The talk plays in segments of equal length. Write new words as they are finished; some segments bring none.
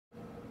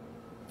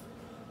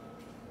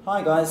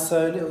Hi guys,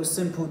 so a little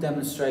simple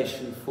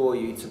demonstration for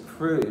you to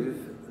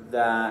prove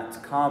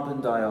that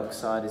carbon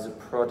dioxide is a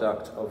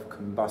product of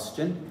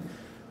combustion,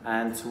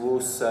 and to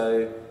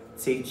also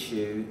teach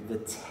you the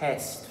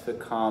test for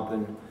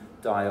carbon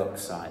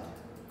dioxide.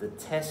 The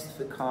test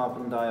for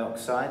carbon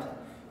dioxide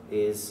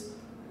is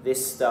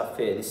this stuff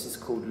here. This is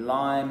called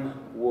lime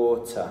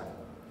water.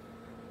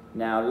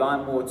 Now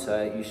lime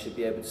water, you should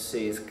be able to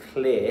see, is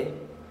clear,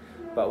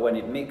 but when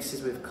it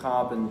mixes with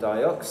carbon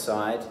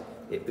dioxide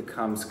it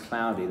becomes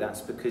cloudy.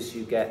 That's because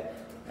you get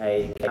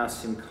a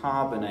calcium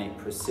carbonate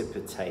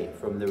precipitate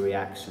from the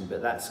reaction,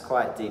 but that's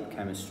quite deep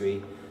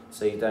chemistry,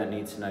 so you don't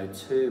need to know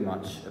too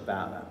much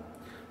about that.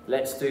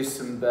 Let's do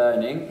some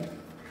burning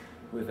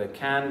with a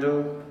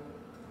candle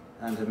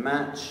and a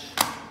match.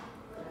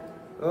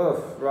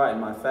 Oh, right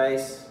in my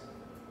face.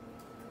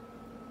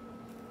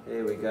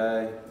 Here we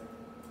go.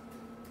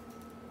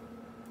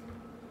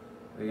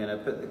 We're going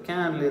to put the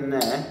candle in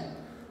there,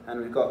 and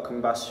we've got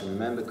combustion.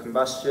 Remember,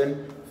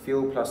 combustion,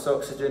 fuel plus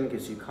oxygen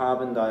gives you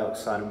carbon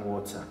dioxide and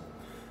water.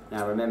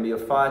 Now remember your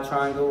fire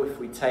triangle. If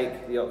we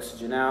take the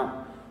oxygen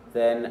out,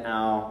 then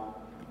our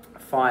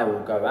fire will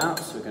go out,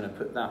 so we're going to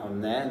put that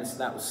on there, and so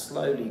that will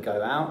slowly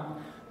go out,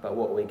 but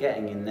what we're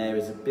getting in there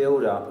is a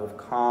build-up of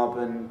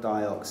carbon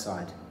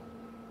dioxide.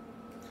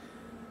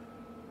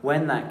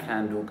 When that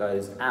candle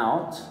goes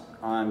out,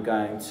 I'm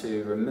going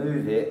to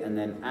remove it and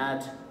then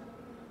add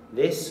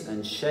this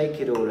and shake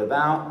it all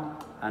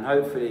about, and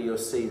hopefully you'll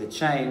see the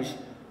change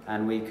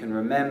and we can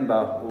remember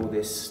all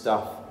this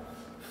stuff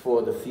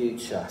for the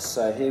future.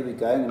 So here we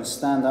go. I'm going to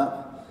stand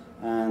up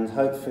and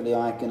hopefully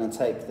I'm going to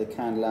take the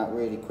candle out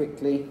really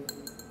quickly.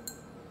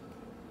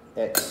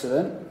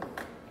 Excellent.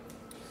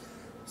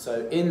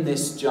 So in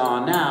this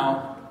jar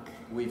now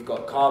we've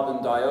got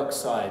carbon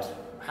dioxide.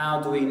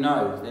 How do we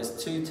know?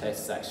 There's two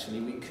tests actually.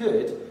 We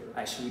could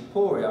actually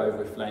pour it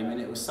over a flame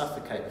and it will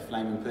suffocate the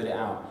flame and put it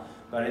out.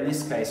 But in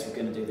this case we're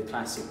going to do the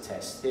classic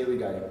test. Here we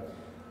go.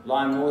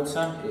 Lime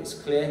water, it's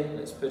clear,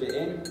 let's put it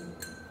in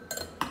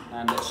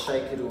and let's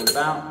shake it all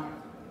about.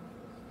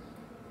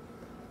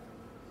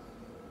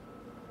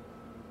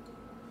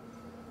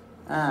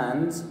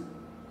 And,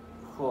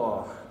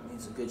 oh,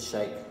 needs a good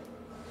shake.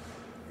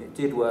 It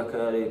did work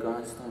earlier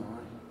guys, don't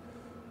worry.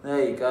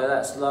 There you go,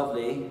 that's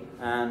lovely,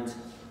 and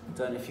I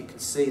don't know if you can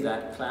see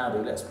that, cloudy.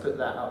 Let's put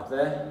that up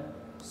there.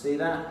 See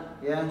that?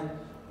 Yeah?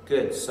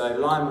 Good. So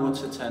lime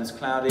water turns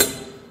cloudy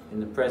in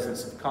the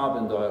presence of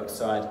carbon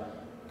dioxide.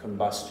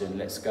 Combustion.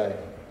 Let's go.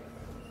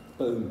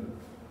 Boom.